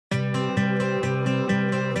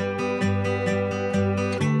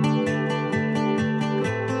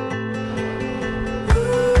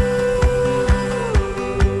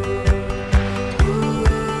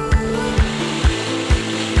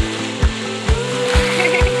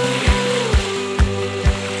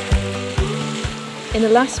In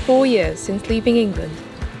the last 4 years since leaving England,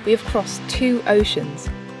 we have crossed 2 oceans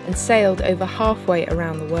and sailed over halfway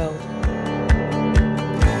around the world.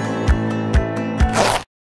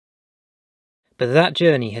 But that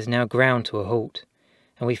journey has now ground to a halt,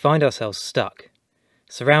 and we find ourselves stuck,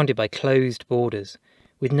 surrounded by closed borders,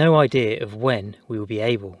 with no idea of when we will be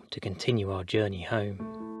able to continue our journey home.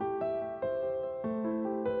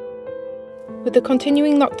 With the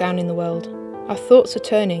continuing lockdown in the world, our thoughts are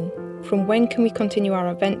turning from when can we continue our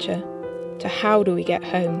adventure to how do we get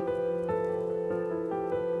home.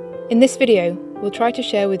 In this video, we'll try to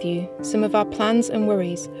share with you some of our plans and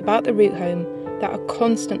worries about the route home that are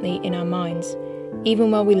constantly in our minds, even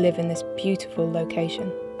while we live in this beautiful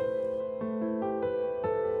location.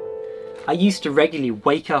 I used to regularly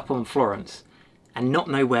wake up on Florence and not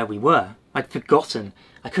know where we were. I'd forgotten.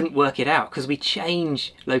 I couldn't work it out because we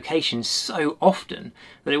change locations so often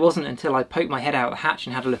that it wasn't until I poked my head out the hatch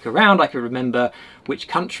and had a look around I could remember which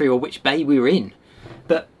country or which bay we were in.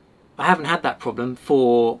 But I haven't had that problem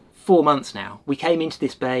for 4 months now. We came into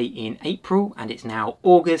this bay in April and it's now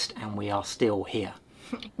August and we are still here.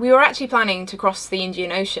 We were actually planning to cross the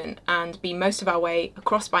Indian Ocean and be most of our way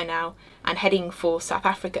across by now and heading for South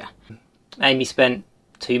Africa. Amy spent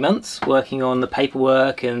 2 months working on the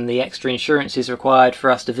paperwork and the extra insurances required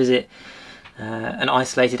for us to visit an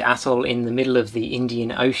isolated atoll in the middle of the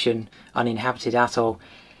Indian Ocean, uninhabited atoll,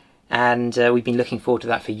 and we've been looking forward to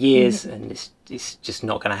that for years, and it's just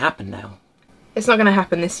not going to happen now. It's not going to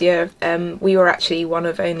happen this year. We were actually one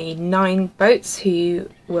of only 9 boats who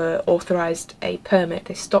were authorised a permit.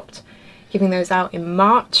 They stopped giving those out in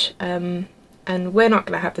March, and we're not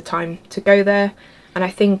going to have the time to go there, and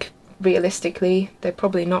I think realistically they're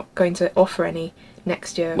probably not going to offer any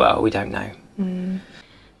next year. Well, we don't know.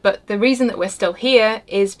 But the reason that we're still here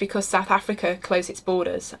is because South Africa closed its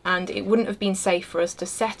borders, and it wouldn't have been safe for us to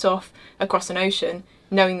set off across an ocean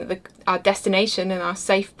knowing that our destination and our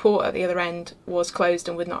safe port at the other end was closed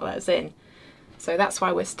and would not let us in. So that's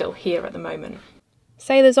why we're still here at the moment.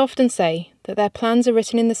 Sailors often say that their plans are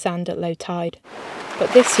written in the sand at low tide,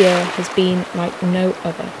 but this year has been like no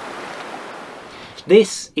other.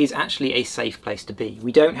 This is actually a safe place to be.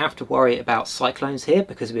 We don't have to worry about cyclones here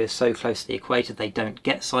because we are so close to the equator they don't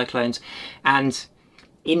get cyclones. And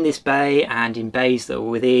in this bay and in bays that are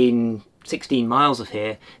within 16 miles of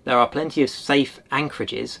here, there are plenty of safe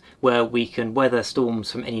anchorages where we can weather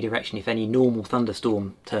storms from any direction if any normal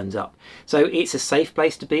thunderstorm turns up. So it's a safe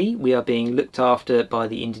place to be. We are being looked after by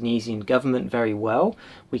the Indonesian government very well.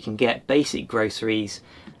 We can get basic groceries.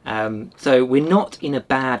 So we're not in a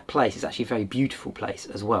bad place. It's actually a very beautiful place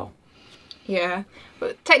as well. Yeah,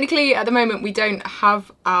 but technically at the moment we don't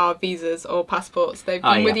have our visas or passports. They've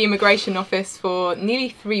been with the immigration office for nearly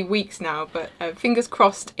 3 weeks now, but fingers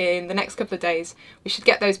crossed in the next couple of days we should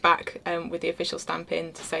get those back with the official stamp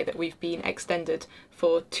in to say that we've been extended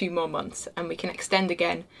for 2 more months, and we can extend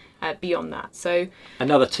again beyond that. So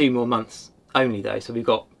another 2 more months only though, so we've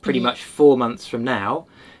got pretty much 4 months from now,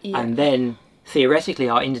 and then theoretically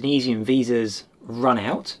our Indonesian visas run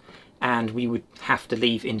out and we would have to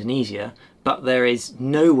leave Indonesia, but there is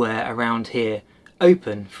nowhere around here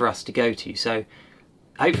open for us to go to. So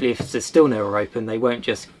hopefully if there's still nowhere open, they won't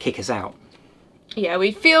just kick us out. Yeah,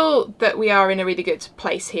 we feel that we are in a really good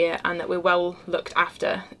place here and that we're well looked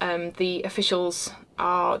after. The officials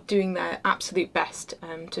are doing their absolute best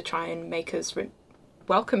to try and make us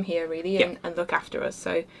welcome here really, and look after us.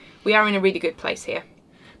 So we are in a really good place here.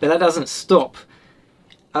 But that doesn't stop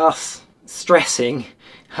us stressing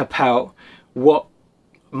about what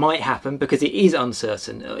might happen because it is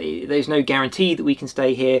uncertain. There's no guarantee that we can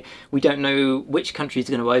stay here. We don't know which country is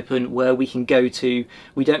going to open, where we can go to.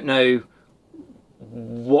 We don't know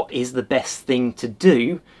what is the best thing to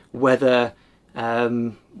do, whether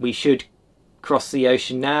we should cross the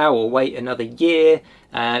ocean now or wait another year.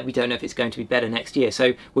 We don't know if it's going to be better next year.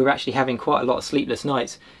 So we're actually having quite a lot of sleepless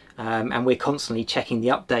nights. And we're constantly checking the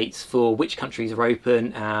updates for which countries are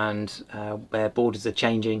open and where borders are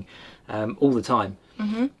changing all the time.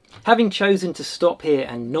 Having chosen to stop here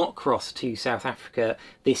and not cross to South Africa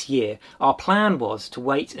this year, our plan was to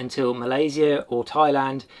wait until Malaysia or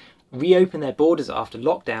Thailand reopen their borders after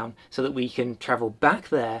lockdown so that we can travel back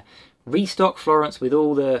there, restock Florence with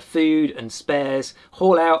all the food and spares,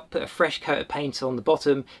 haul out, put a fresh coat of paint on the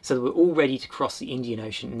bottom so that we're all ready to cross the Indian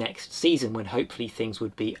Ocean next season when hopefully things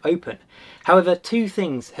would be open. However, 2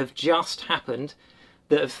 things have just happened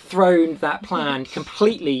that have thrown that plan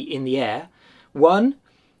completely in the air. One,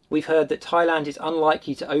 we've heard that Thailand is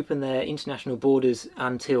unlikely to open their international borders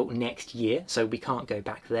until next year, so we can't go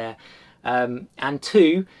back there. And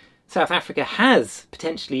 2, South Africa has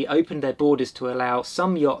potentially opened their borders to allow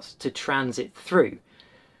some yachts to transit through.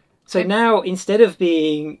 So now, instead of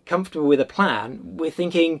being comfortable with a plan, we're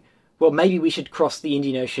thinking, well, maybe we should cross the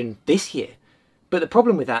Indian Ocean this year. But the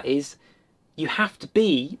problem with that is you have to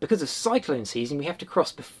be, because of cyclone season, we have to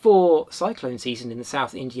cross before cyclone season in the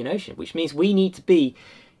South Indian Ocean, which means we need to be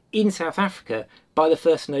in South Africa by the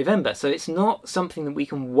 1st of November. So it's not something that we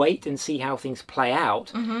can wait and see how things play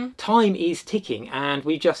out. Time is ticking, and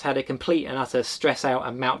we've just had a complete and utter stress out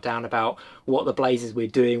and meltdown about what the blazes we're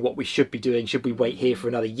doing, what we should be doing. Should we wait here for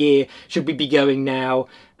another year? Should we be going now?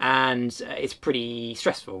 And it's pretty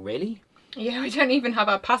stressful, really. Yeah, we don't even have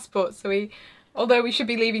our passports, so although we should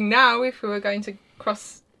be leaving now if we were going to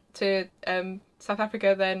cross to South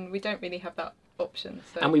Africa, then we don't really have that option.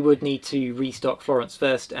 So. And we would need to restock Florence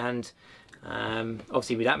first, and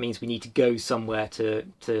obviously that means we need to go somewhere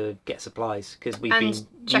to get supplies, because we've been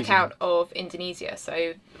check out of Indonesia.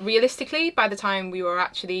 So realistically, by the time we were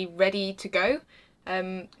actually ready to go,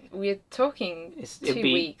 we're talking it'd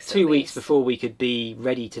be 2 weeks before we could be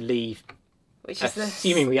ready to leave. Which is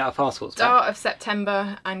assuming we get our passports back. Start of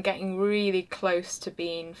September, and getting really close to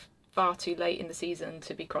being far too late in the season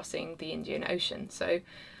to be crossing the Indian Ocean. So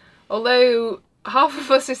although half of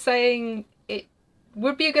us is saying it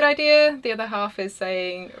would be a good idea, the other half is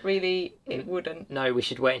saying really it wouldn't. No, we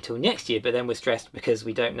should wait until next year, but then we're stressed because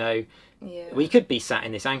we don't know. Yeah. We could be sat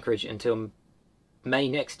in this anchorage until May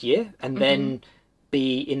next year, and then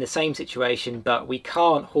be in the same situation, but we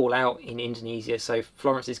can't haul out in Indonesia, so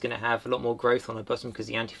Florence is going to have a lot more growth on her bottom because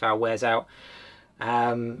the antifoul wears out,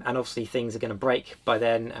 and obviously things are going to break by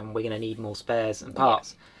then, and we're going to need more spares and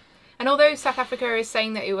parts. Yeah. And although South Africa is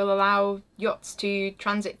saying that it will allow yachts to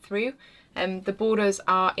transit through, the borders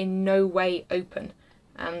are in no way open,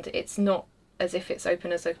 and it's not as if it's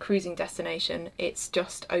open as a cruising destination. It's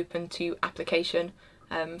just open to application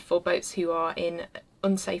for boats who are in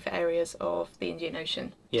unsafe areas of the Indian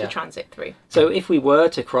Ocean to transit through. So if we were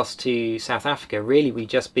to cross to South Africa, really we'd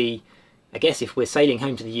just be, I guess if we're sailing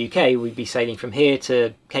home to the UK, we'd be sailing from here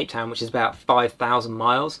to Cape Town, which is about 5,000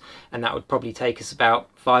 miles, and that would probably take us about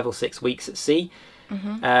 5 or 6 weeks at sea.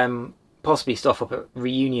 Possibly stop up at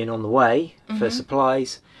Reunion on the way for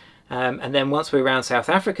supplies, and then once we're around South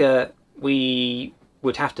Africa, we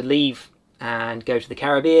would have to leave and go to the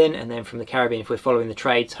Caribbean, and then from the Caribbean, if we're following the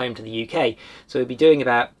trades, home to the UK. So we'd be doing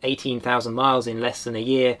about 18,000 miles in less than a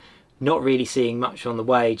year, not really seeing much on the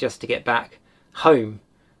way, just to get back home.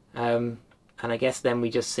 And I guess then we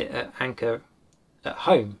just sit at anchor at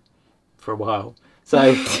home for a while.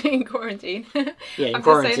 So in quarantine. Yeah, in after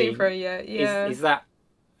quarantine. sailing for a year. Yeah. Is that,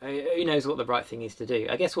 who knows what the right thing is to do?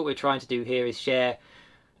 I guess what we're trying to do here is share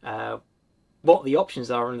what the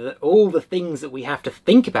options are and all the things that we have to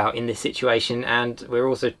think about in this situation, and we're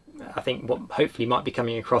also, I think what hopefully might be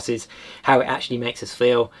coming across is how it actually makes us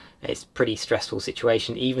feel. It's a pretty stressful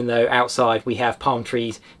situation, even though outside we have palm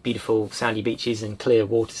trees, beautiful sandy beaches and clear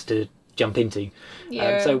waters to jump into.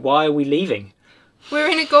 So why are we leaving?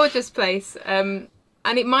 We're in a gorgeous place, and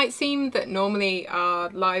it might seem that normally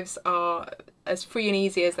our lives are as free and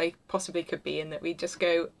easy as they possibly could be, and that we just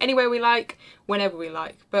go anywhere we like, whenever we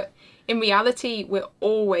like. But in reality, we're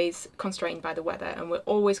always constrained by the weather, and we're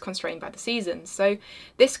always constrained by the seasons. So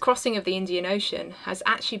this crossing of the Indian Ocean has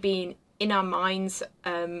actually been in our minds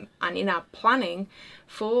and in our planning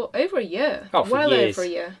for over a year. Oh, for well years. Over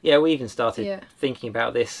a year. Yeah, we even started thinking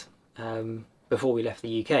about this before we left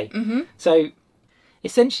the UK. Mm-hmm. So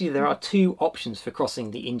essentially there are two options for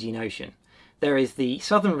crossing the Indian Ocean. There is the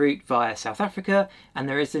southern route via South Africa, and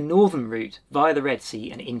there is the northern route via the Red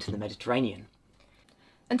Sea and into the Mediterranean.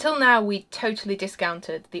 Until now, we totally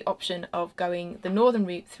discounted the option of going the northern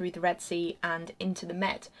route through the Red Sea and into the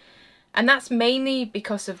Med. And that's mainly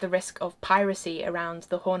because of the risk of piracy around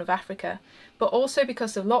the Horn of Africa, but also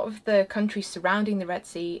because a lot of the countries surrounding the Red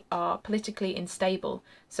Sea are politically unstable.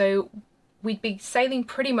 So we'd be sailing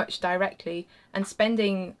pretty much directly and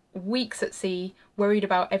spending weeks at sea worried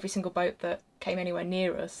about every single boat that came anywhere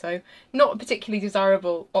near us. So not a particularly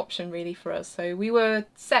desirable option really for us. So we were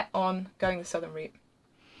set on going the southern route.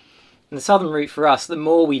 And the southern route for us, the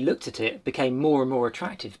more we looked at it, became more and more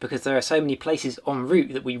attractive, because there are so many places en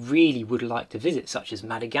route that we really would like to visit, such as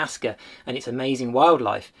Madagascar and its amazing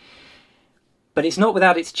wildlife. But it's not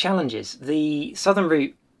without its challenges. The southern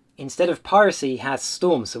route, instead of piracy, has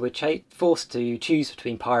storms, so we're forced to choose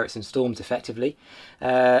between pirates and storms effectively.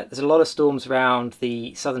 There's a lot of storms around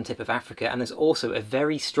the southern tip of Africa, and there's also a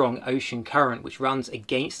very strong ocean current which runs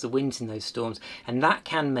against the winds in those storms, and that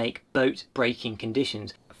can make boat breaking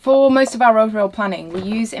conditions. For most of our overall planning, we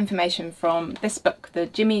use information from this book, the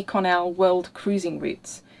Jimmy Connell World Cruising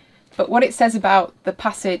Routes. But what it says about the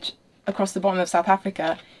passage across the bottom of South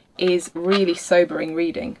Africa is really sobering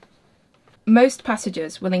reading. Most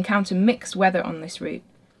passengers will encounter mixed weather on this route,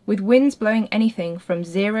 with winds blowing anything from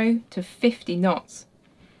 0 to 50 knots.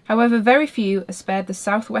 However, very few are spared the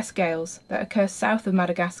southwest gales that occur south of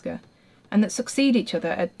Madagascar, and that succeed each other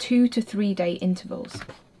at 2 to 3 day intervals.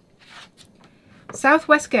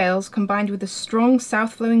 Southwest gales combined with a strong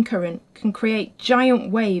south-flowing current can create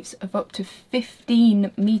giant waves of up to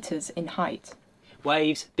 15 metres in height.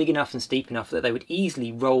 Waves big enough and steep enough that they would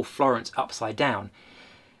easily roll Florence upside down.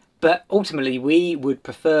 But ultimately we would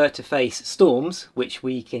prefer to face storms, which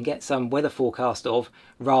we can get some weather forecast of,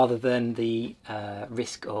 rather than the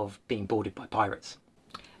risk of being boarded by pirates.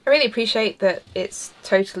 I really appreciate that it's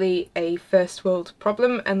totally a first world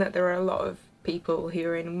problem and that there are a lot of people who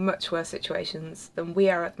are in much worse situations than we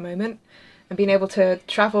are at the moment, and being able to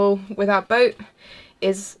travel with our boat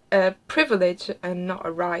is a privilege and not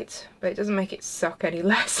a right, but it doesn't make it suck any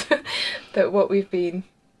less that what we've been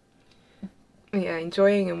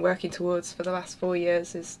enjoying and working towards for the last 4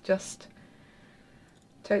 years is just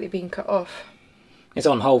totally being cut off. It's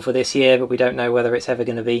on hold for this year, but we don't know whether it's ever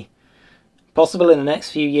going to be possible in the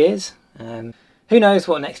next few years. Who knows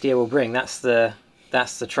what next year will bring? That's the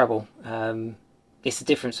trouble. It's the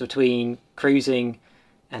difference between cruising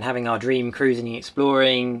and having our dream, cruising and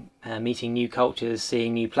exploring, meeting new cultures,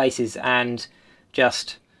 seeing new places, and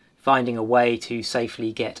just finding a way to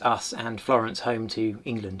safely get us and Florence home to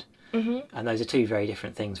England. And those are two very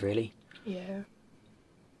different things, really. Yeah.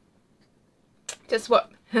 Just what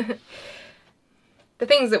the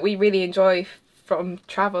things that we really enjoy from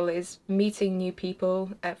travel is meeting new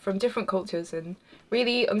people from different cultures and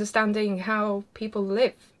really understanding how people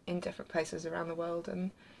live in different places around the world,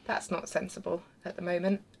 and that's not sensible at the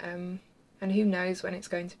moment, and who knows when it's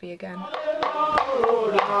going to be again.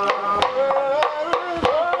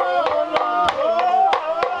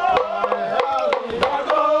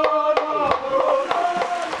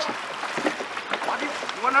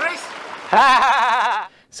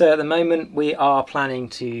 So at the moment we are planning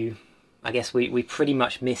to, I guess we pretty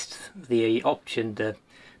much missed the option,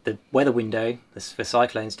 the weather window for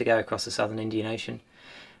cyclones to go across the southern Indian Ocean.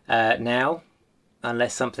 Now,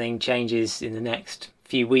 unless something changes in the next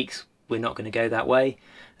few weeks, we're not going to go that way,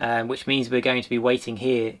 which means we're going to be waiting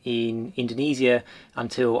here in Indonesia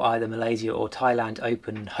until either Malaysia or Thailand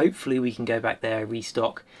open. Hopefully we can go back there,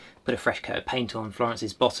 restock, put a fresh coat of paint on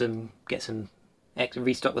Florence's bottom, get some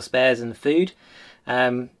restock the spares and the food.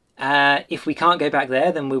 If we can't go back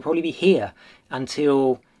there, then we'll probably be here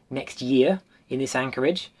until next year in this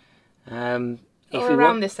anchorage. Or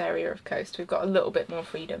around this area of coast, we've got a little bit more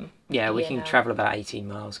freedom. Yeah, we can travel about 18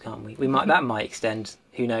 miles, can't we? That might extend,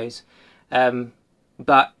 who knows.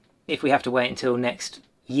 But if we have to wait until next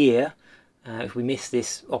year, if we miss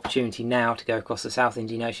this opportunity now to go across the South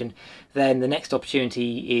Indian Ocean, then the next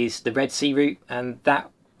opportunity is the Red Sea route, and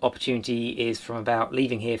that opportunity is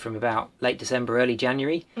leaving here from about late December, early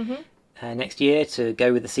January next year, to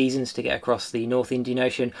go with the seasons to get across the North Indian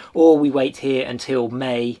Ocean, or we wait here until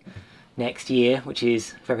May next year, which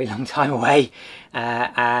is a very long time away,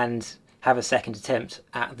 and have a second attempt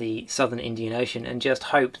at the Southern Indian Ocean, and just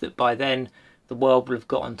hope that by then the world will have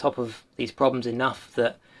got on top of these problems enough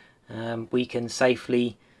that we can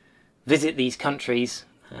safely visit these countries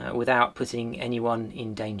without putting anyone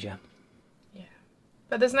in danger. Yeah,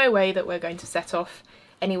 but there's no way that we're going to set off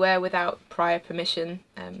anywhere without prior permission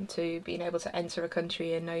to being able to enter a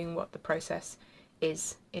country and knowing what the process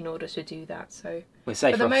is in order to do that. So we're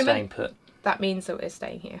safer off staying put. That means that we're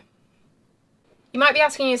staying here. You might be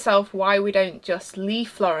asking yourself why we don't just leave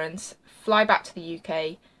Florence, fly back to the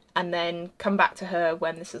UK, and then come back to her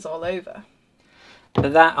when this is all over.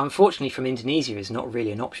 But that, unfortunately, from Indonesia is not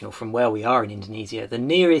really an optional from where we are in Indonesia. The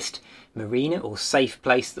nearest marina or safe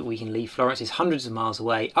place that we can leave Florence is hundreds of miles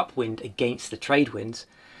away, upwind against the trade winds.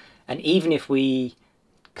 And even if we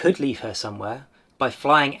could leave her somewhere, by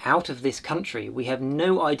flying out of this country, we have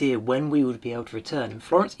no idea when we would be able to return. And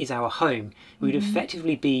Florence is our home. We would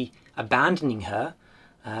effectively be abandoning her,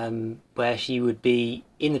 where she would be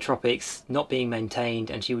in the tropics, not being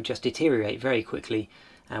maintained, and she would just deteriorate very quickly,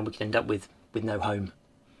 and we could end up with no home.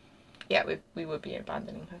 Yeah, we would be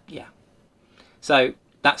abandoning her. Yeah. So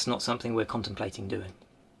that's not something we're contemplating doing.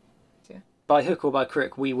 Yeah. By hook or by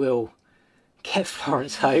crook, we will get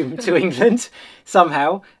Florence home to England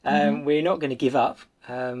somehow. We're not going to give up.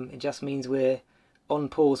 It just means we're on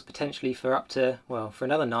pause potentially for up to, well, for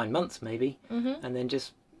another 9 months maybe, and then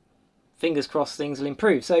just fingers crossed things will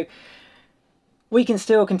improve. So we can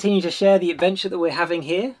still continue to share the adventure that we're having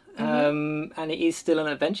here, and it is still an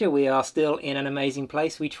adventure. We are still in an amazing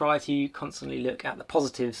place. We try to constantly look at the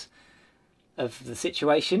positives of the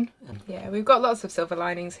situation. Yeah, we've got lots of silver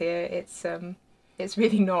linings here. It's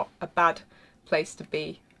really not a bad place to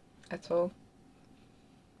be at all.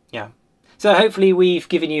 Yeah. So hopefully we've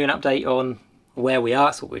given you an update on where we are.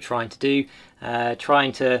 That's what we're trying to do.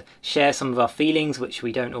 Trying to share some of our feelings, which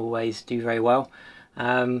we don't always do very well.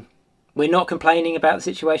 We're not complaining about the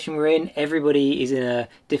situation we're in. Everybody is in a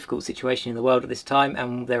difficult situation in the world at this time,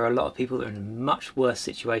 and there are a lot of people that are in much worse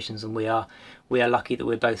situations than we are. We are lucky that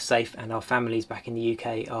we're both safe, and our families back in the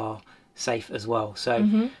UK are safe as well.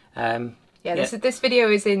 So this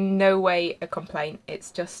video is in no way a complaint.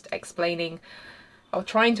 It's just explaining, or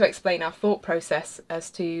trying to explain, our thought process as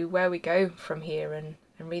to where we go from here, and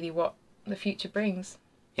really what the future brings.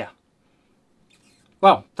 Yeah.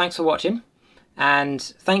 Well, thanks for watching. And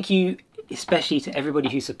thank you especially to everybody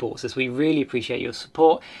who supports us. We really appreciate your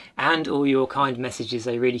support and all your kind messages.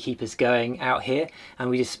 They really keep us going out here, and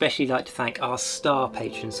we'd especially like to thank our star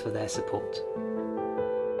patrons for their support.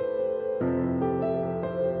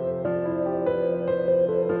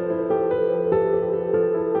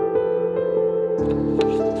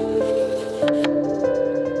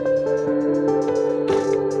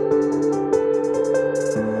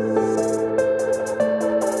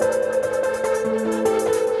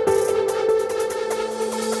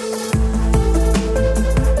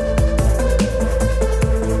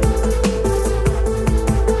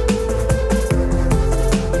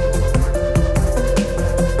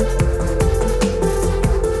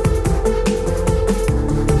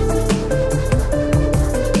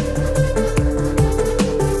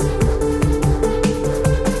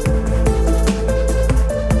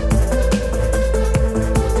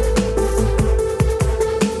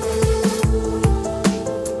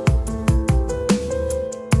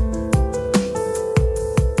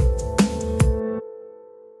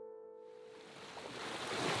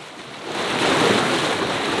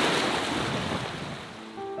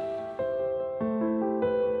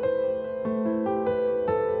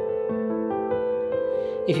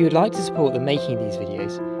 If you would like to support the making of these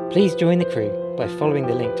videos, please join the crew by following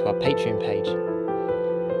the link to our Patreon page.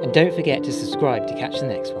 And don't forget to subscribe to catch the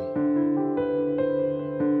next one.